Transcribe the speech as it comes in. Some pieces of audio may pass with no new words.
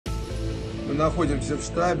находимся в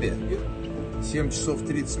штабе. 7 часов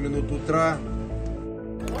 30 минут утра.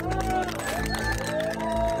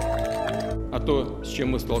 А то, с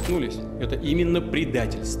чем мы столкнулись, это именно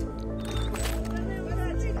предательство.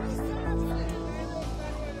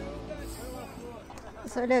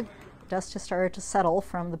 So Oleg, dust has started to settle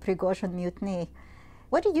from the Prigozhin mutiny.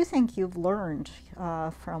 What do you think you've learned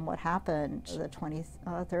from what happened the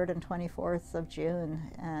 23rd and 24th of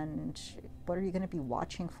June, and what are you going to be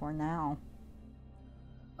watching for now?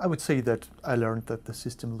 I would say that I learned that the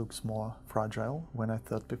system looks more fragile than I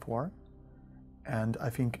thought before. And I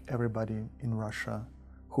think everybody in Russia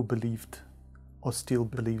who believed or still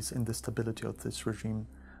believes in the stability of this regime,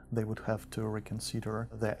 they would have to reconsider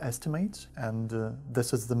their estimates. And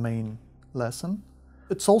this is the main lesson.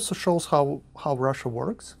 It also shows how Russia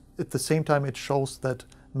works. At the same time, it shows that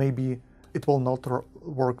maybe it will not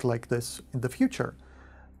work like this in the future.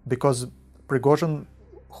 Because Prigozhin,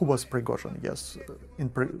 who was Prigozhin? Yes,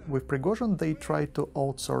 with Prigozhin, they tried to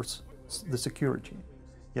outsource the security.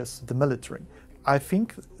 Yes, the military. I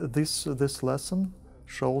think this lesson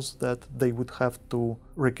shows that they would have to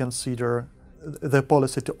reconsider their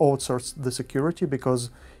policy to outsource the security, because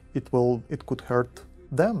it could hurt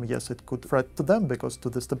them. Yes, it could threat to them, because to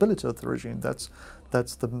the stability of the regime. That's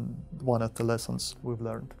one of the lessons we've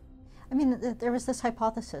learned. I mean, there was this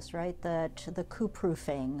hypothesis, right, that the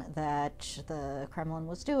coup-proofing that the Kremlin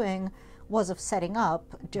was doing was of setting up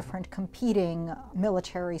different competing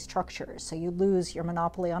military structures. So you lose your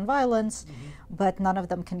monopoly on violence, but none of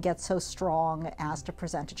them can get so strong as to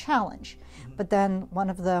present a challenge. But then one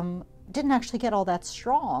of them didn't actually get all that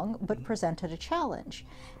strong, but presented a challenge.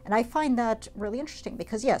 And I find that really interesting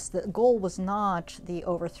because, yes, the goal was not the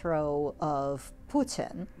overthrow of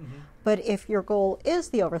Putin, but if your goal is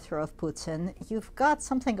the overthrow of Putin, you've got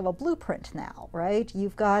something of a blueprint now, right?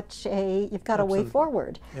 You've got a way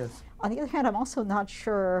forward. Yes. On the other hand, I'm also not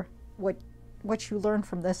sure what you learned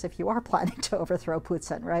from this if you are planning to overthrow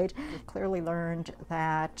Putin, right? Clearly learned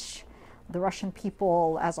that the Russian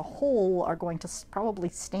people as a whole are going to probably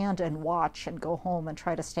stand and watch and go home and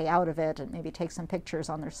try to stay out of it and maybe take some pictures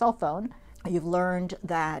on their cell phone. You've learned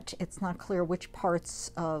that it's not clear which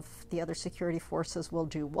parts of the other security forces will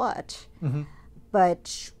do what.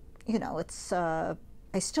 But, you know, it's,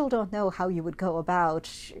 I still don't know how you would go about,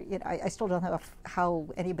 you know, I still don't know how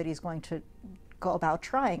anybody's going to go about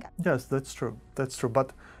trying. Yes, that's true. That's true.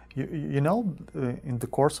 But, you know, in the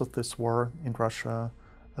course of this war in Russia,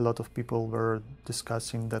 a lot of people were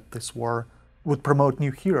discussing that this war would promote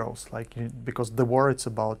new heroes, like, because the war, it's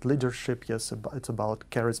about leadership, yes, it's about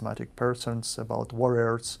charismatic persons, about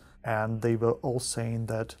warriors, and they were all saying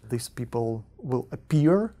that these people will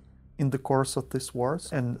appear in the course of these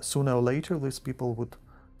wars, and sooner or later these people would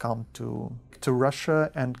come to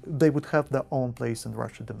Russia, and they would have their own place in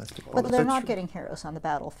Russian domestic politics. But they're not getting heroes on the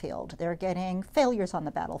battlefield. They're getting failures on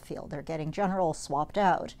the battlefield. They're getting generals swapped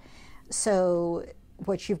out. So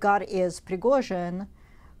what you've got is Prigozhin,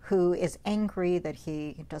 who is angry that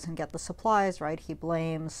he doesn't get the supplies, right? He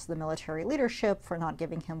blames the military leadership for not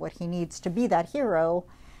giving him what he needs to be that hero.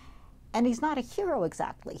 And he's not a hero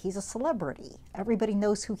exactly. He's a celebrity. Everybody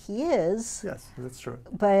knows who he is. Yes, that's true.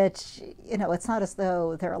 But, you know, it's not as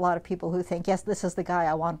though there are a lot of people who think, yes, this is the guy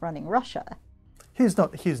I want running Russia. He's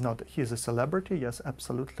not. He's a celebrity, yes,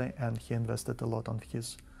 absolutely. And he invested a lot on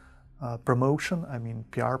his promotion, I mean,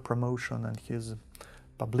 PR promotion and his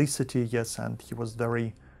publicity, yes, and he was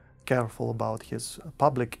very careful about his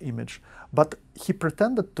public image, but he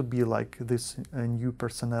pretended to be like this new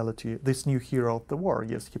personality, this new hero of the war.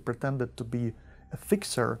 Yes, he pretended to be a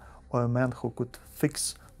fixer, or a man who could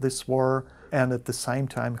fix this war, and at the same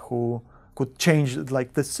time who could change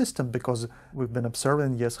like the system, because we've been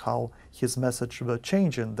observing, yes, how his message was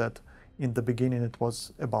changing, that in the beginning it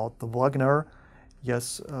was about the Wagner,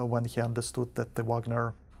 yes, when he understood that the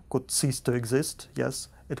Wagner could cease to exist, yes,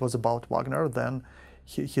 it was about Wagner. Then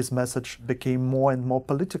his message became more and more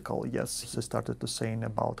political. Yes, he started to saying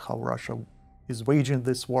about how Russia is waging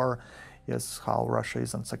this war, yes, how Russia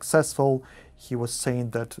is unsuccessful. He was saying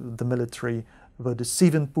that the military were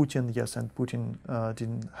deceiving Putin, yes, and Putin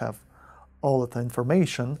didn't have all of the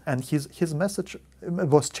information, and his message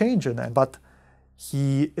was changing. But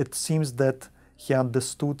it seems that he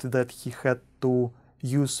understood that he had to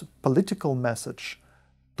use political message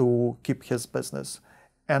to keep his business.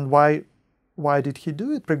 And why did he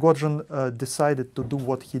do it? Prigozhin decided to do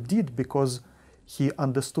what he did because he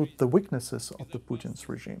understood the weaknesses of the Putin's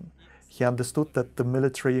regime. He understood that the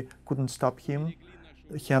military couldn't stop him.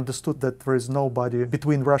 He understood that there is nobody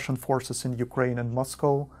between Russian forces in Ukraine and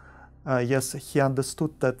Moscow. Yes, he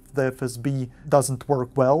understood that the FSB doesn't work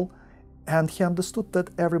well. And he understood that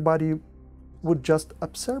everybody would just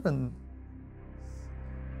observe, and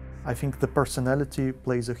I think the personality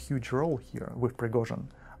plays a huge role here with Prigozhin.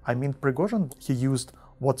 I mean, Prigozhin, he used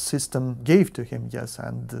what system gave to him, yes,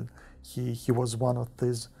 and he was one of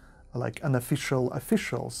these like unofficial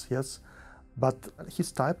officials, yes, but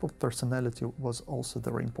his type of personality was also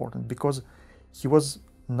very important because he was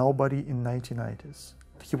nobody in 1990s.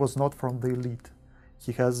 He was not from the elite.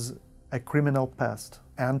 He has a criminal past,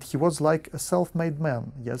 and he was like a self-made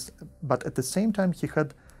man, yes, but at the same time he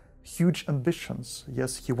had huge ambitions.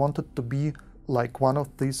 Yes, he wanted to be like one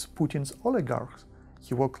of these Putin's oligarchs.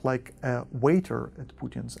 He worked like a waiter at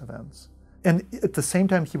Putin's events. And at the same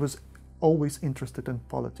time, he was always interested in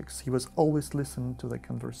politics. He was always listening to the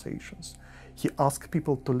conversations. He asked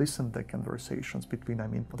people to listen to the conversations between,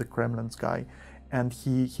 the Kremlin's guy, and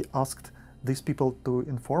he asked these people to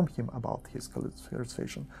inform him about his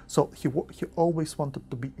conversation. So he always wanted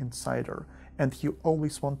to be insider, and he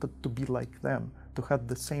always wanted to be like them, to have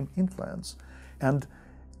the same influence. And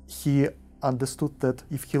he understood that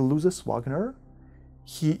if he loses Wagner,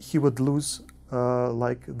 he would lose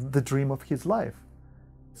like the dream of his life,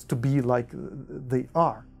 to be like they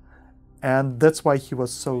are. And that's why he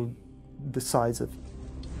was so decisive.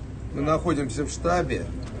 Мы находимся в штабе,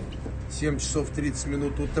 7 часов 30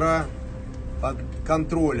 минут утра, под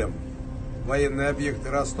контролем военные объекты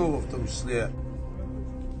Ростова в том числе.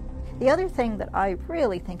 The other thing that I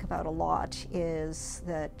really think about a lot is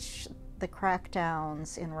that the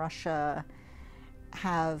crackdowns in Russia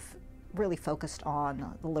have really focused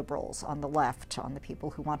on the liberals, on the left, on the people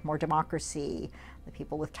who want more democracy, the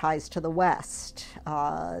people with ties to the West,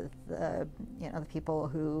 the people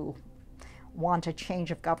who want a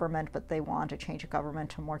change of government, but they want a change of government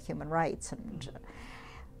to more human rights. And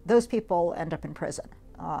those people end up in prison,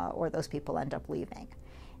 or those people end up leaving.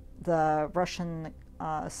 The Russian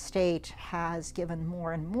state has given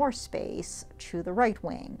more and more space to the right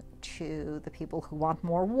wing, to the people who want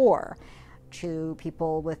more war, to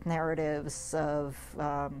people with narratives of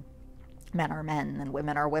men are men and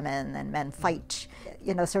women are women and men fight,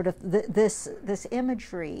 sort of this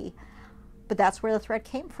imagery, but that's where the threat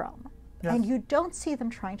came from. Yes. And you don't see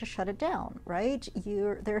them trying to shut it down, right?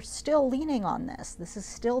 They're still leaning on this. This is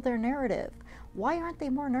still their narrative. Why aren't they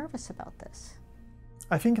more nervous about this?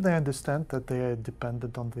 I think they understand that they are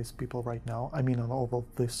dependent on these people right now. On all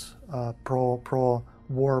of this pro-war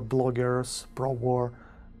bloggers, pro-war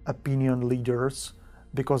opinion leaders,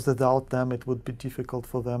 because without them it would be difficult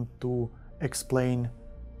for them to explain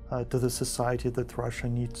to the society that Russia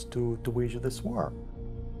needs to wage this war.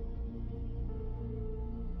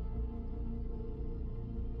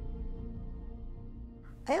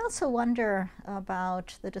 I also wonder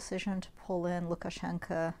about the decision to pull in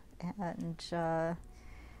Lukashenka, and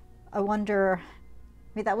I wonder,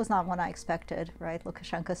 that was not one I expected, right?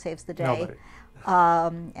 Lukashenka saves the day.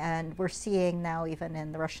 And we're seeing now, even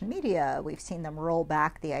in the Russian media, we've seen them roll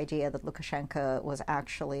back the idea that Lukashenka was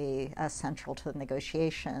actually as central to the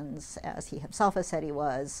negotiations as he himself has said he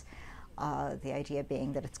was. The idea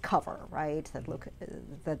being that it's cover, right?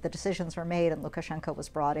 That the decisions were made and Lukashenka was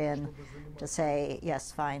brought in to say,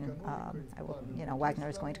 yes, fine, Wagner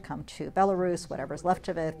is going to come to Belarus, whatever's left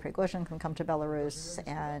of it, Prigozhin can come to Belarus,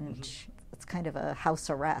 and it's kind of a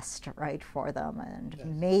house arrest, right, for them. And yes,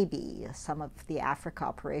 maybe some of the Africa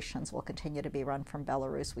operations will continue to be run from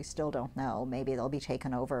Belarus. We still don't know. Maybe they'll be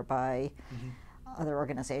taken over by other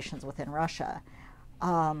organizations within Russia.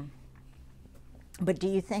 But do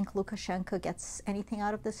you think Lukashenka gets anything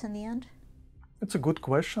out of this in the end? It's a good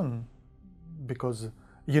question, because,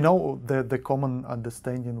 the common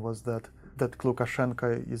understanding was that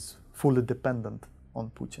Lukashenka is fully dependent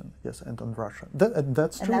on Putin, yes, and on Russia.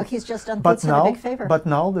 That's true. And now he's just done Putin a big favor. But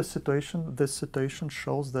now this situation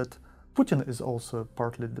shows that Putin is also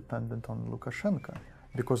partly dependent on Lukashenka,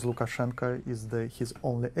 because Lukashenka is his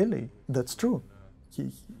only ally. That's true.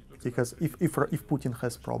 Because if Putin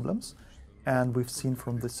has problems, and we've seen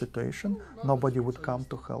from this situation, nobody would come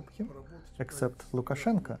to help him except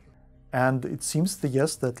Lukashenka. And it seems,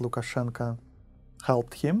 yes, that Lukashenka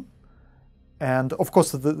helped him. And of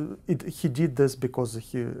course, he did this because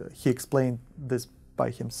he explained this by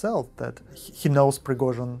himself, that he knows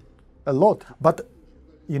Prigozhin a lot. But,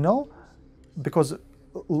 because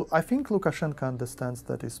I think Lukashenka understands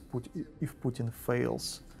that if Putin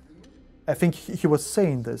fails, I think he was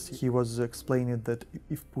saying this. He was explaining that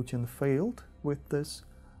if Putin failed with this,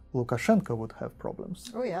 Lukashenka would have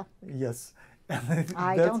problems. Oh yeah. Yes.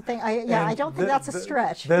 I don't think that's a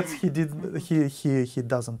stretch. He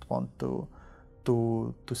doesn't want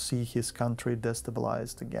to see his country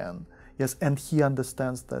destabilized again. Yes, and he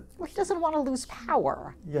understands that. Well, he doesn't want to lose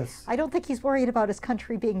power. Yes. I don't think he's worried about his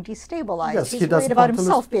country being destabilized. Yes, he's he doesn't worried about want to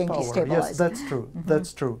himself lose being power. destabilized. Yes, that's true.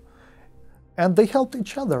 That's true. And they helped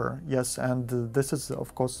each other, yes, and this is, of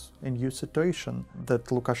course, a new situation that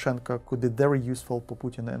Lukashenko could be very useful for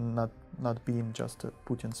Putin and not being just a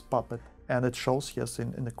Putin's puppet. And it shows, yes,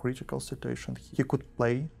 in a critical situation, he could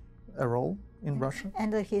play a role in Russia.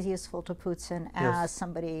 And that he's useful to Putin as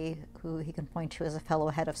somebody who he can point to as a fellow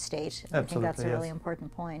head of state. I think that's a really important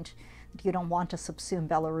point. You don't want to subsume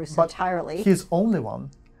Belarus entirely. He's only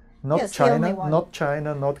one. Not China, not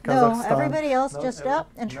China, not Kazakhstan. No, everybody else just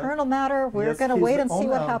internal matter. We're going to wait and see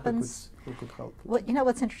what happens. Who could help. Well, you know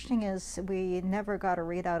what's interesting is we never got a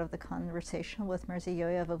readout of the conversation with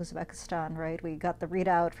Mirziyoyev of Uzbekistan, right? We got the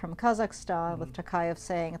readout from Kazakhstan with Tokayev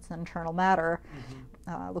saying it's an internal matter.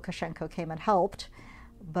 Lukashenko came and helped,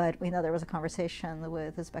 but we know there was a conversation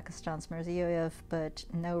with Uzbekistan's Mirziyoyev, but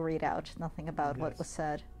no readout, nothing about what was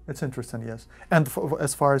said. It's interesting, yes. And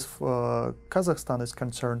as far as Kazakhstan is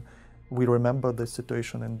concerned, we remember the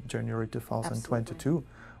situation in January 2022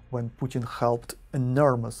 when Putin helped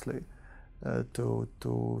enormously to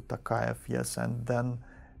Tokayev, yes, and then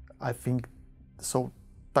I think so.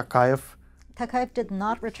 Tokayev did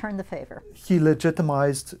not return the favor. He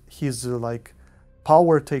legitimized his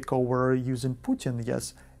power takeover using Putin,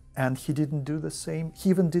 yes, and he didn't do the same. He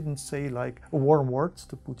even didn't say warm words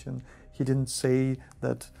to Putin. He didn't say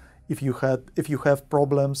that if you have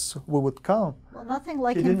problems, we would come. Well, nothing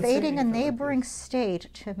like invading a neighboring state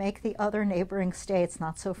to make the other neighboring states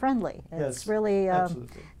not so friendly. It's really,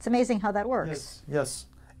 it's amazing how that works. Yes, yes.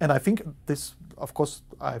 And I think this, of course,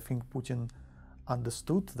 I think Putin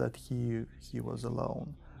understood that he was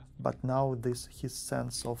alone. But now his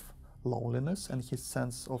sense of loneliness and his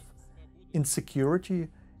sense of insecurity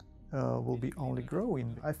will be only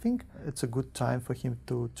growing. I think it's a good time for him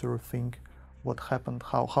to rethink what happened,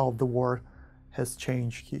 how the war has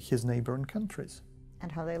changed his neighboring countries.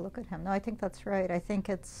 And how they look at him. No, I think that's right. I think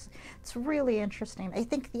it's really interesting. I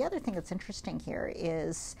think the other thing that's interesting here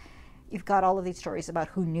is you've got all of these stories about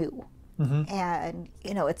who knew. And,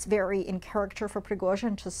 you know, it's very in character for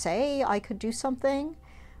Prigozhin to say, I could do something,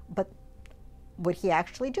 but would he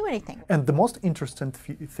actually do anything? And the most interesting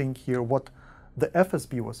thing here, what the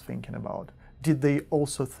FSB was thinking about, did they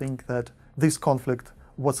also think that this conflict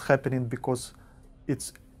was happening because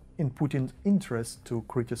it's in Putin's interest to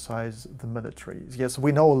criticize the military? Yes,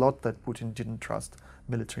 we know a lot that Putin didn't trust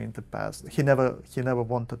military in the past. He never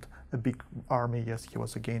wanted a big army. Yes, he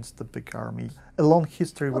was against the big army. A long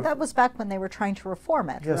history. Well, that was back when they were trying to reform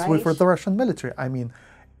it, yes, right? with the Russian military, I mean.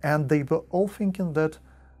 And they were all thinking that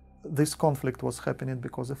this conflict was happening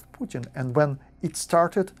because of Putin. And when it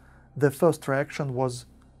started, the first reaction was,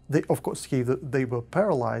 they were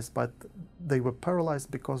paralyzed, but they were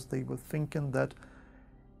paralyzed because they were thinking that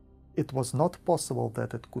it was not possible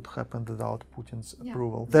that it could happen without Putin's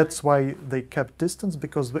approval. That's why they kept distance,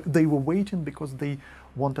 because they were waiting, because they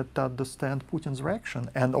wanted to understand Putin's reaction.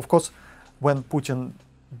 And of course, when Putin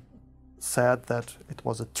said that it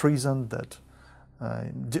was a treason, that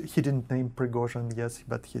he didn't name Prigozhin, yes,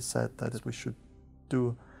 but he said that we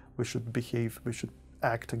should behave, we should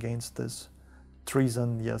act against this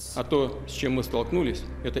treason, yes. А то, с чем мы столкнулись,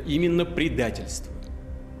 это именно предательство.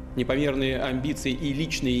 Непомерные амбиции и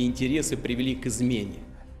личные интересы привели к измене.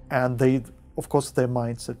 And they, of course, their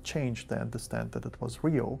mindset changed. They understand that it was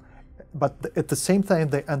real, but at the same time,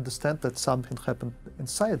 they understand that something happened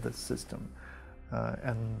inside the system.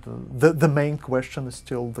 And the main question is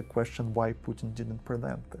still the question why Putin didn't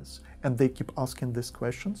prevent this. And they keep asking these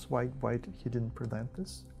questions, why he didn't prevent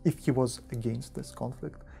this? If he was against this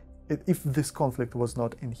conflict, if this conflict was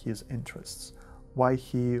not in his interests, why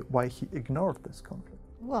he ignored this conflict?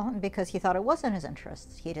 Well, because he thought it was in his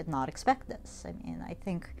interests. He did not expect this. I mean, I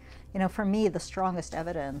think, you know, for me, the strongest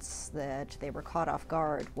evidence that they were caught off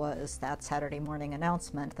guard was that Saturday morning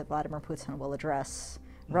announcement that Vladimir Putin will address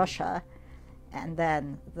Russia, and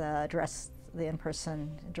then the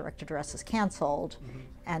in-person direct address is canceled,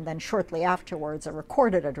 and then shortly afterwards a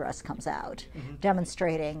recorded address comes out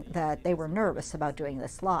demonstrating that they were nervous about doing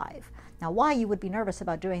this live. Now, why you would be nervous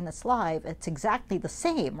about doing this live, it's exactly the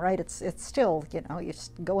same, right? It's still, you know, you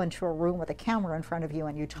just go into a room with a camera in front of you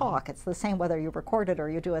and you talk. It's the same whether you record it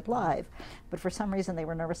or you do it live. But for some reason they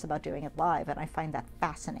were nervous about doing it live, and I find that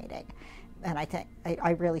fascinating. And I think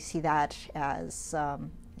I really see that as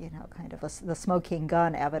you know, kind of the smoking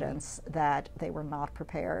gun evidence that they were not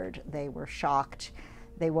prepared, they were shocked.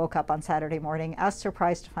 They woke up on Saturday morning as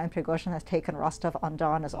surprised to find Prigozhin has taken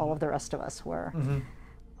Rostov-on-Don as all of the rest of us were.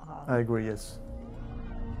 I agree, yes.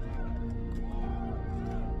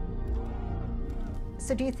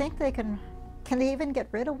 So do you think they can they even get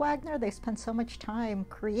rid of Wagner? They spent so much time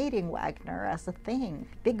creating Wagner as a thing.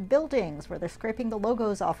 Big buildings where they're scraping the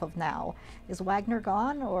logos off of now. Is Wagner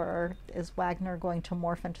gone, or is Wagner going to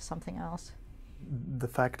morph into something else? The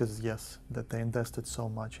fact is, yes, that they invested so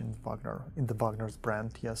much in Wagner, in the Wagner's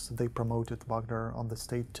brand. Yes, they promoted Wagner on the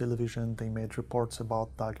state television. They made reports about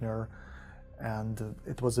Wagner, and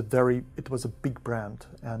it was a big brand,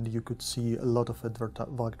 and you could see a lot of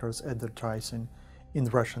Wagner's advertising in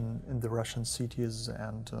the Russian cities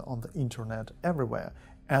and on the internet, everywhere.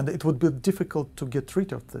 And it would be difficult to get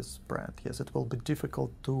rid of this brand. Yes, it will be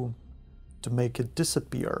difficult to make it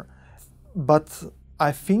disappear. But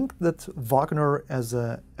I think that Wagner as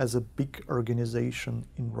a big organization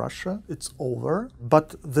in Russia, it's over.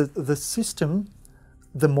 But the system,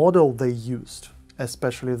 the model they used,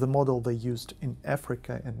 especially the model they used in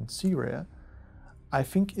Africa and in Syria, I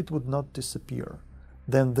think it would not disappear.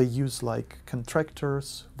 Then they use like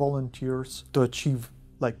contractors, volunteers to achieve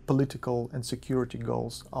like political and security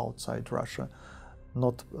goals outside Russia,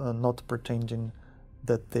 not pretending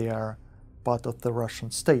that they are part of the Russian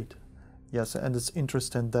state. Yes, and it's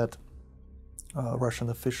interesting that Russian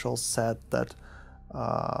officials said that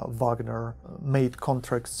Wagner made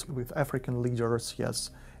contracts with African leaders, yes,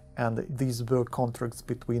 and these were contracts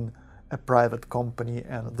between a private company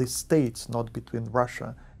and the states, not between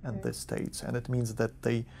Russia and the states, and it means that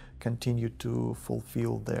they continue to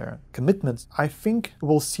fulfill their commitments. I think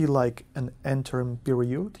we'll see like an interim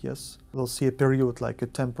period, yes, we'll see a period like a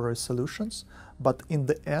temporary solutions, but in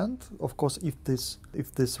the end, of course, if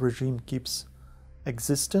this regime keeps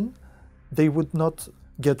existing, they would not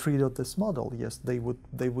get rid of this model. Yes, they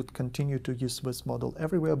would continue to use this model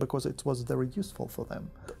everywhere because it was very useful for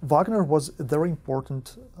them. Wagner was a very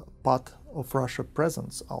important part of Russia's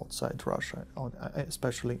presence outside Russia,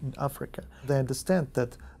 especially in Africa. They understand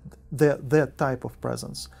that their type of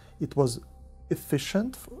presence, it was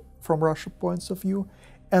efficient from Russia's point of view,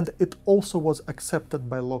 and it also was accepted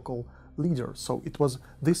by local leaders. So it was,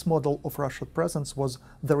 this model of Russian presence was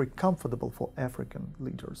very comfortable for African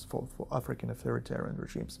leaders, for African authoritarian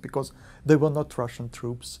regimes, because they were not Russian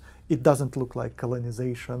troops. It doesn't look like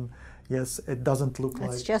colonization. Yes, it doesn't look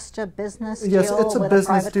like... It's just a business deal. Yes, it's a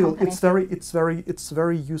business deal. Company. It's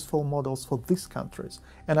very useful models for these countries.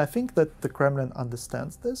 And I think that the Kremlin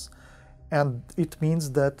understands this, and it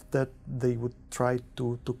means that they would try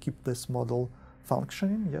to keep this model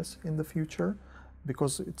functioning, yes, in the future,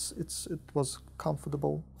 because it was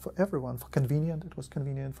comfortable for everyone, it was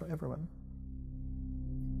convenient for everyone.